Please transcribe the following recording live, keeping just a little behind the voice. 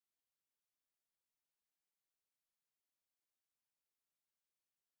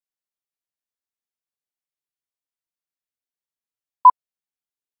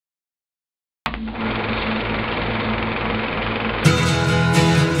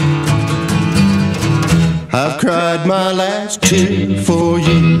I've cried my last tear for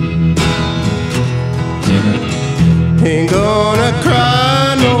you. Ain't gonna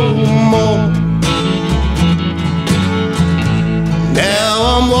cry no more. Now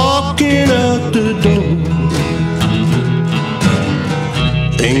I'm walking out the door.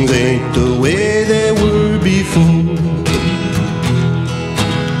 Things ain't the way they were before.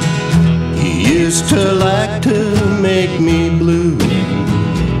 You used to like to make me blue.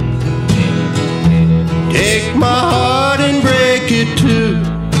 Take my heart and break it too.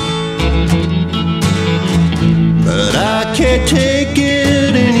 But I can't take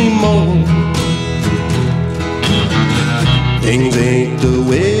it anymore. Things ain't the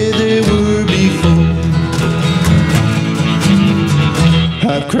way they were before.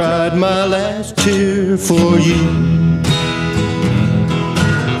 I've cried my last tear for you.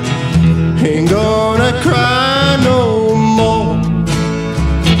 Ain't gonna cry no more.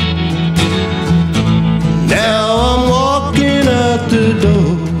 Now I'm walking out the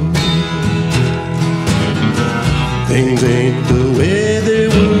door. Things ain't the way they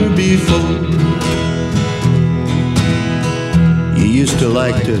were before. You used to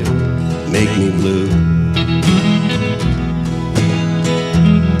like to make me blue.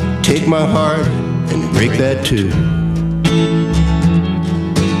 Take my heart and break that too.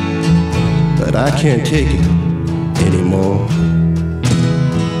 But I can't take it anymore.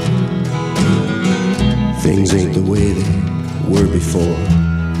 Things ain't the way they were before.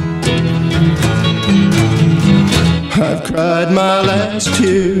 I've cried my last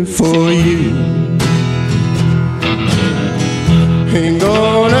tear for you.